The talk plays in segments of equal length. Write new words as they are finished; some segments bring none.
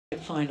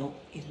final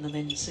in the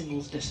men's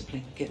singles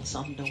discipline gets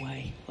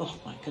underway. Oh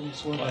my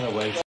goodness, what a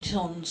way.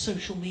 On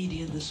social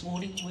media this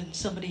morning when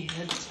somebody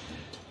had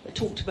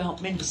talked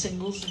about men's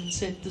singles and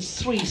said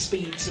there's 3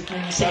 speeds of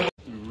men's singles.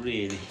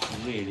 Really,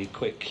 really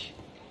quick.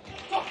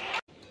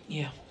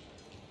 Yeah.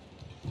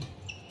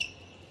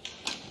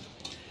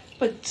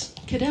 But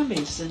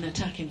Kidambi's an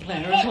attacking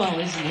player as well,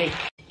 isn't he?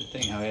 The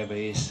thing, however,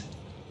 is...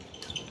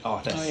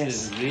 Oh, that's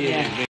yes. really,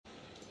 really...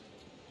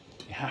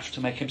 You have to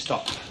make him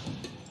stop.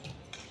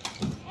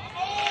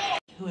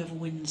 Whoever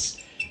wins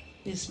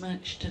this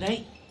match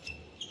today.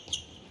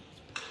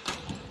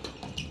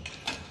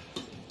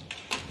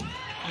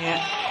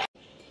 Yeah.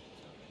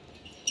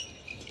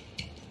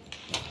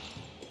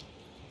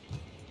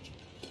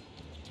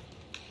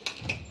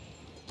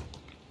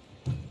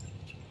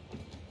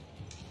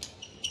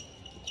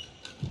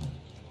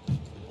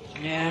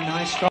 Yeah,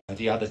 nice drop.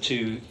 The other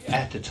 2,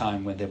 at the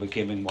time when they were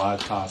giving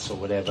wildcards or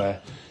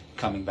whatever,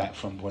 coming back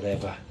from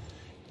whatever,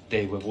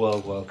 they were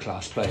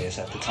world-class players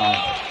at the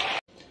time.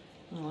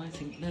 Well, I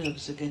think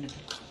nerves are going to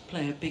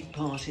play a big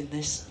part in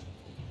this.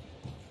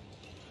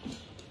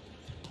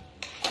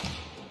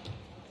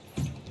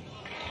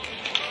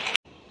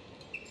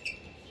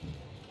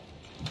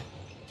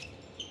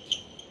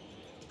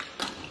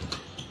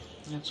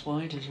 That's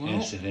wide as well.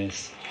 Yes, it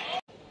is.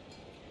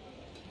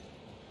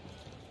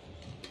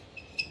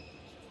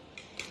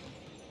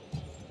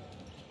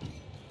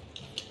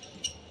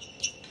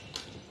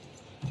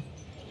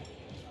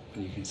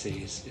 You can see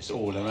it's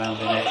all around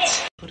the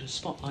net. Put a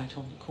spotlight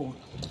on the corner.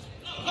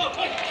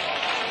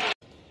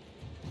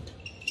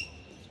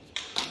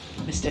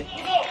 Missed it.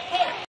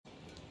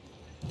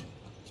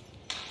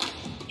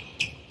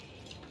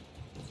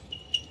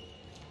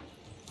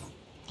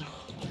 Oh,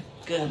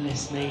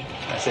 goodness me.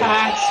 That's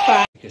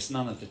it. Because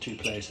none of the 2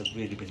 players have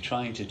really been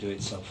trying to do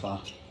it so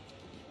far.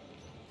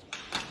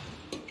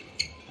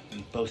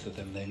 And both of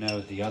them, they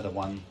know the other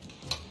one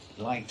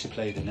like to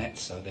play the net,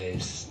 so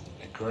there's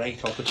a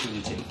great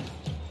opportunity.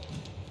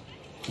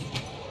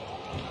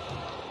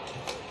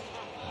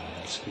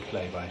 That's a good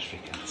play by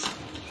Srikanth.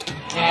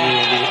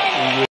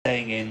 Really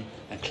staying in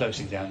and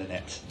closing down the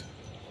net.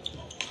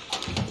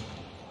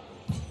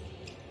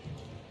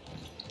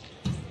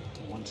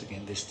 Once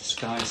again, this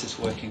disguise is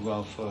working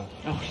well for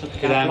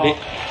Kidambi.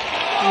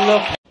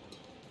 Look.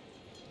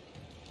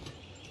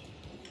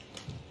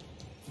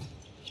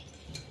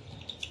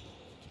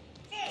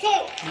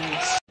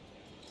 Nice.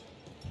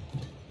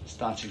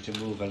 Starting to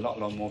move a lot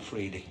more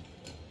freely.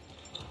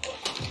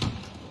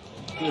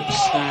 Good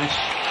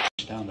smash.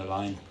 Down the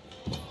line.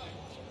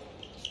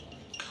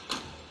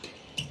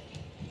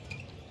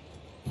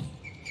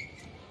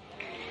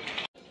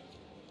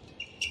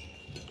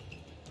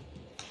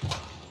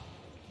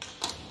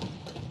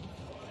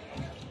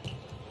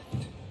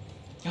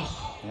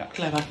 Oh, yeah.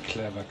 Clever.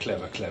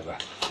 Clever.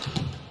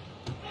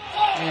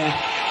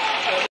 Yeah.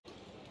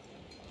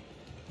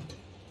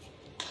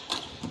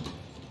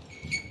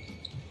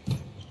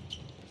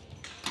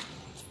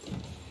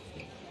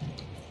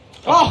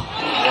 Oh!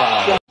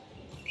 Wow.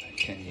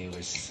 Kean yew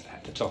was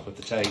at the top of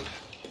the tape.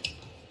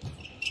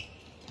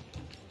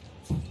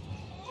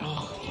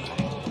 Oh,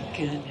 my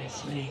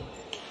goodness me.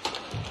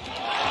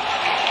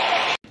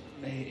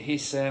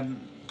 He's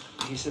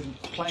a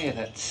player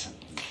that's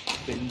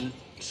been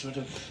sort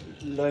of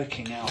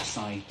lurking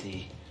outside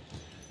the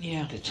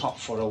top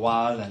for a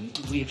while, and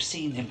we've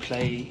seen him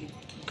play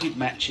good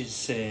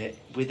matches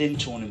within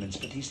tournaments,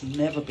 but he's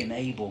never been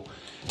able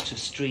to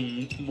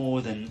string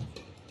more than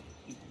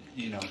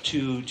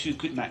two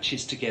good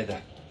matches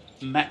together,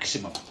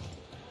 maximum.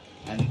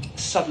 And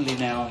suddenly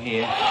now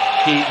here,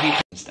 he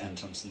against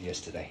Antonsen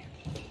yesterday.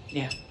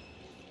 Yeah.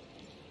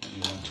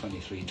 He won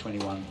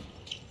 23-21.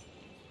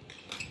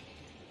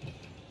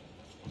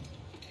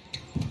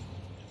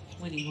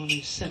 Winning on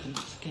his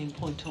 7th game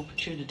point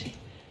opportunity.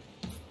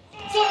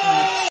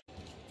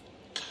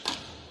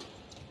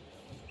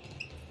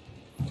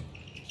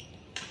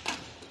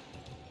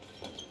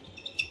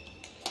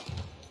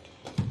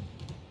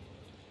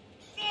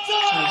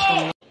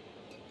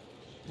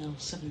 Now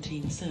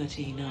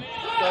 17-13 up.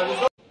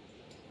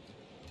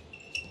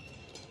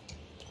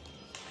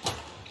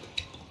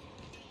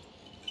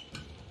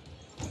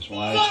 That's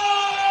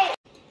wide.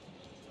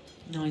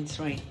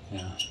 9-3.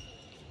 Yeah.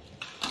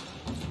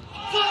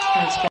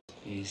 That's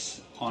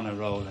He's on a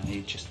roll and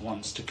he just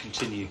wants to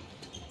continue.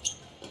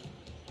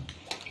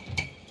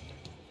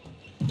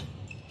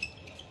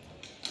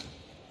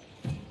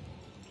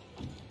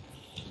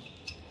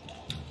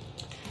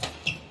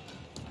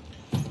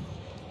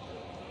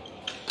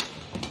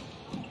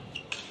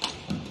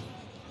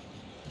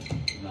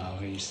 No,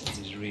 he's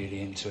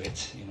really into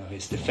it. You know,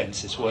 his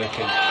defence is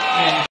working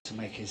to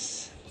make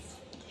his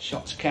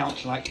shots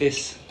count like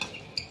this.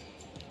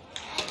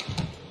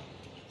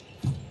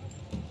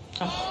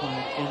 Oh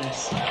my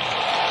goodness.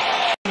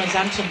 As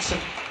Antonsen,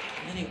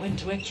 and it went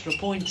to extra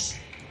points.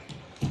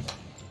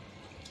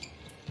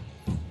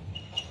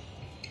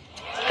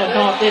 But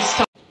not this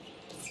time.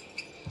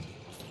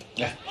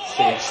 Yeah,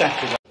 see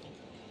exactly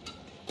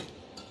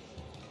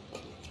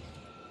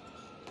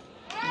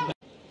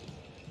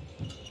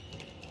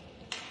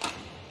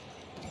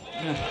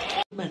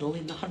medal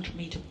in the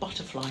 100-metre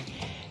butterfly,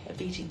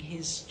 beating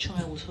his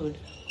childhood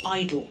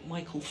idol,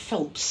 Michael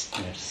Phelps.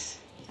 Yes.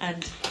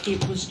 And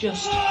it was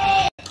just...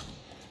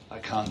 I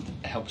can't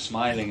help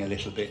smiling a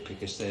little bit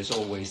because there's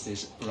always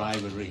this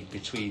rivalry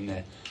between,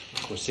 of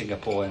course,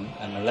 Singapore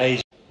and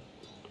Malaysia.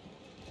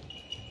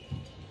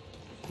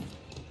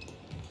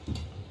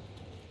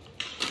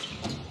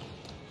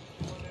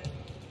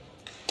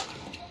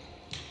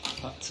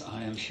 But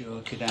I am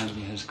sure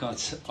Kidambi has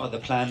got other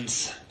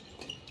plans.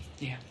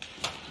 Yeah.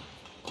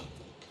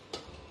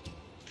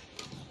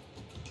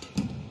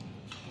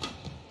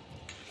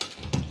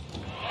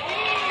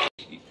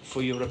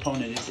 For your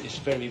opponent, it's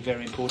very,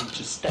 very important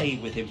to stay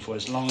with him for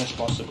as long as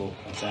possible.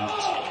 That's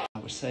out. I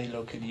would say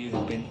Loh Kean yew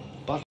have been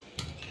but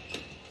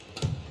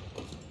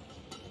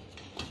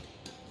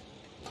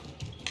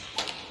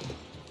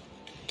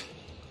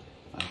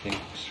I think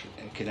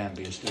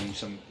Kidambi is doing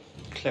some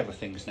clever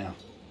things now.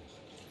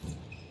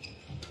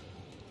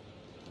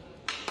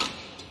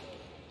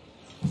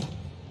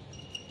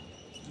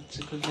 That's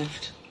a good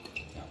lift.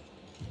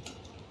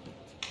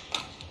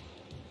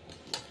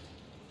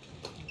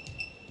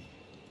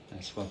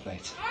 That's well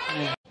played.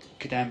 Yeah.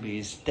 Kidambi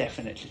is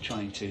definitely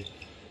trying to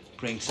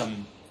bring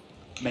some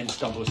men's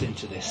doubles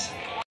into this.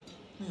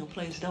 He'll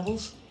play his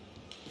doubles.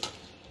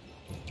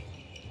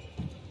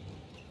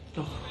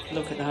 Oh,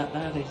 look at that,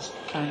 that is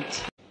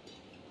fantastic.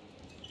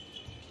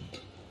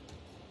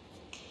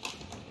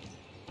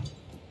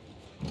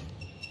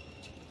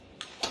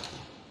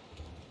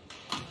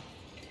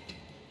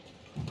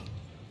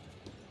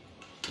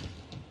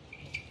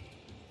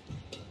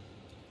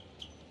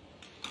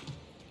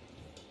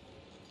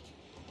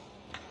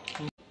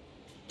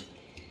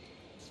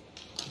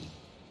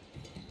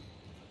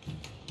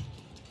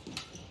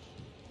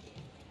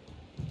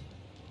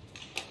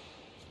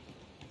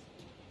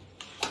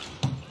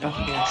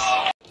 Oh,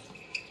 yes.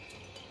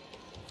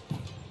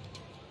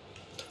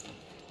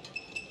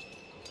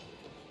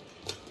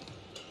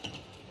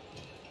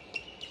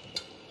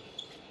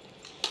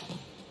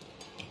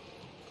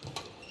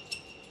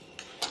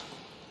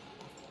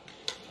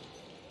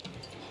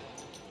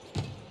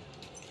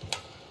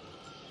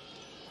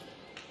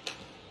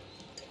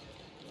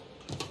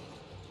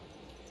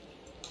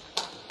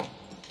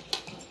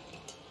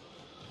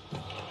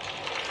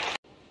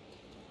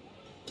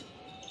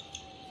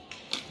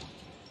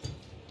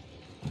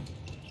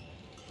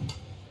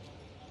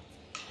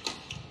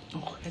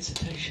 Oh,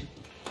 hesitation.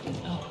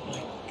 Oh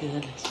my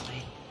goodness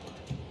me.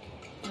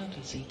 How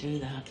does he do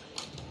that?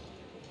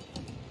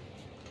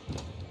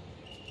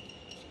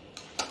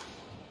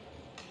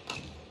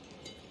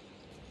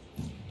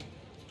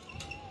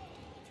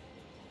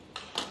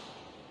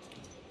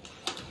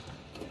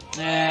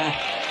 Yeah.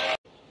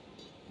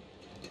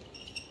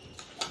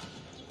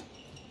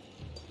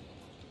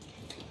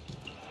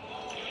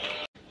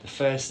 The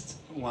first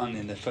one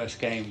in the first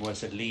game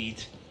was a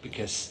lead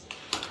because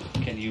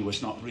Kean yew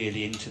was not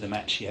really into the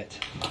match yet.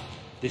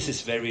 This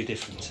is very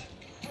different.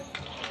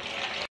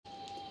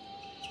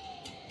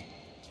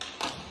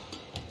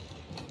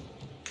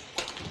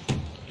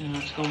 Yeah,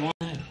 it's gone one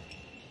now.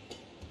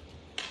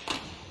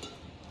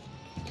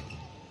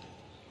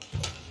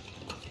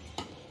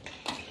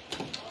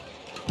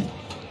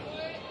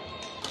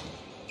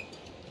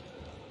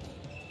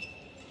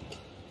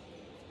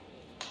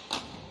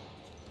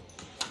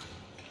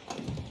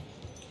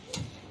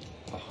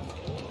 Oh,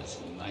 that's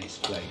a nice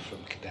play from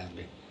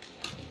Kidambi.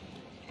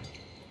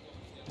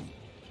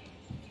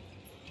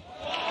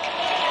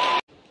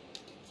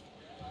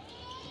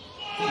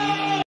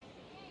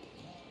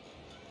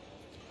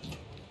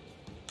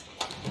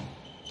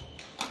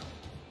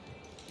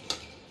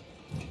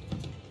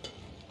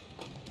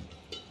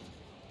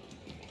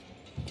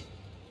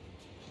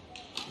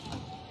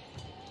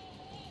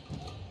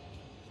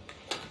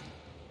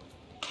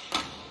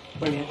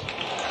 Brilliant.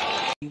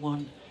 He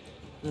won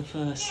the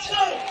first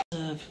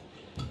serve.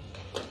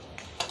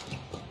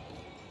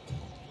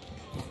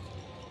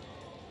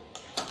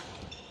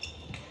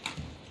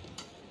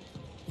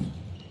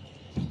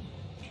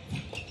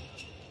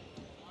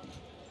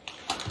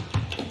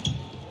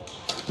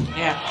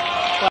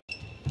 Yeah.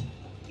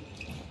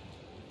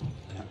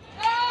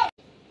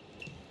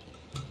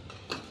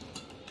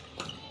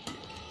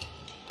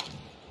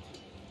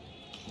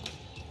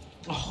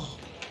 Oh,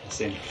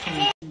 It's in.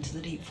 into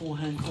the deep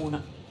forehand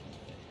corner.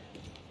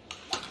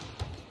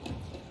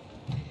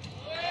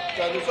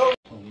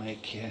 Will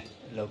make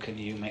Loh Kean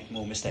yew make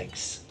more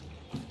mistakes.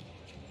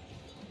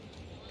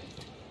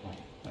 Oh,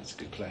 that's a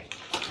good play.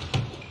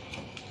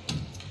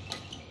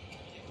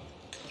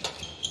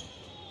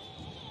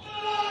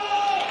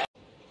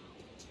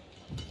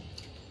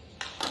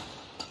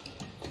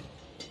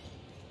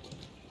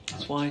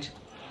 That's wide.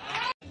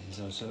 He's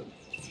also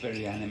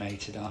very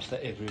animated after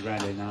every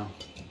rally now.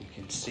 You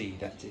can see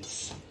that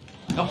it's...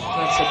 Oh,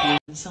 that's a beauty.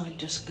 Inside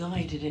just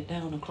guided it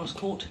down across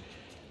court.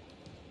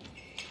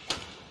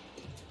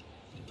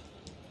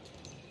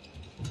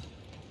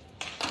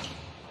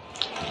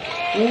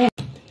 Ooh.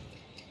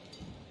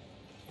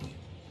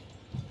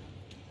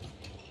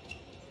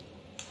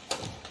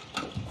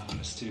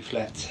 too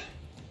flat.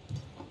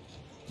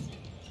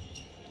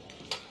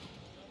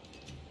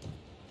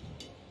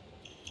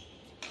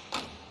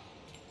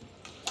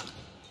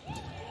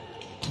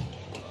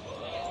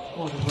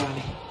 What a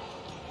rally.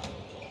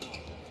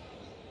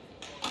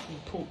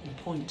 Important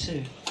point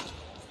too.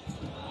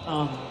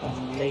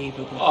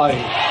 Unbelievable.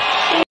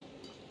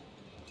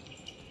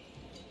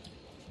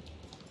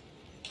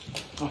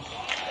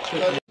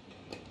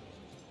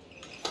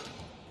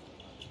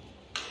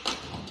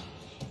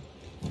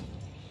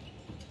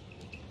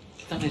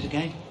 Done it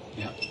again.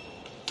 Yeah.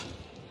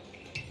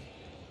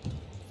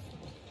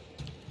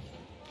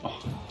 Oh,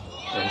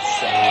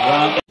 it's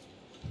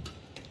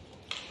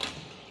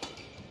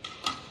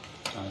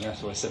oh,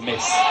 that was a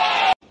miss.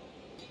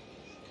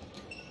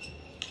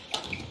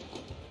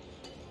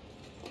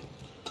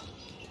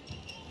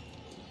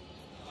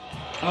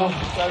 Oh,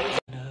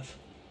 nerve.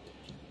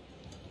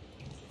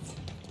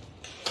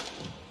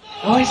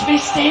 Oh, he's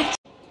missed it.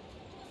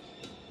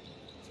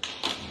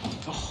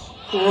 Oh,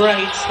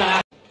 great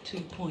start. 2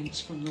 points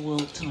from the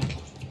world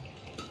title.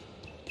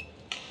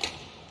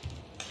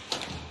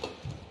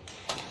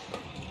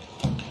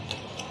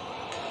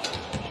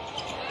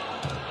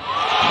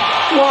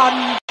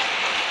 One.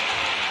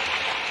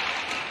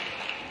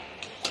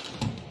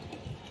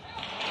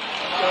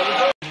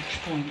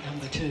 Match point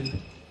number 2.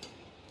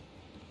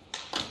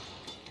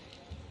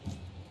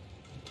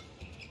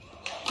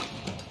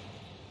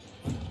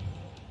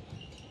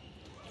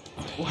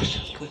 What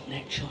a good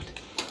net shot.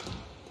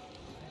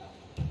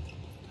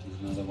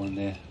 Another one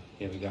there.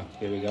 Here we go.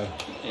 Here we go.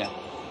 Yeah.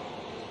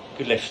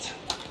 Good lift.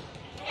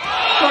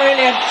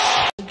 Brilliant.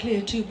 A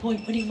clear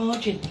 2-point winning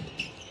margin.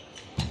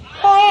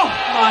 Oh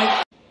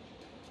my.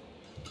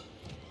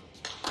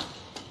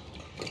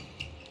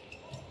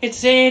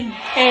 It's in.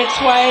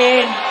 It's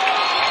way in.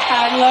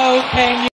 And Loh Kean yew.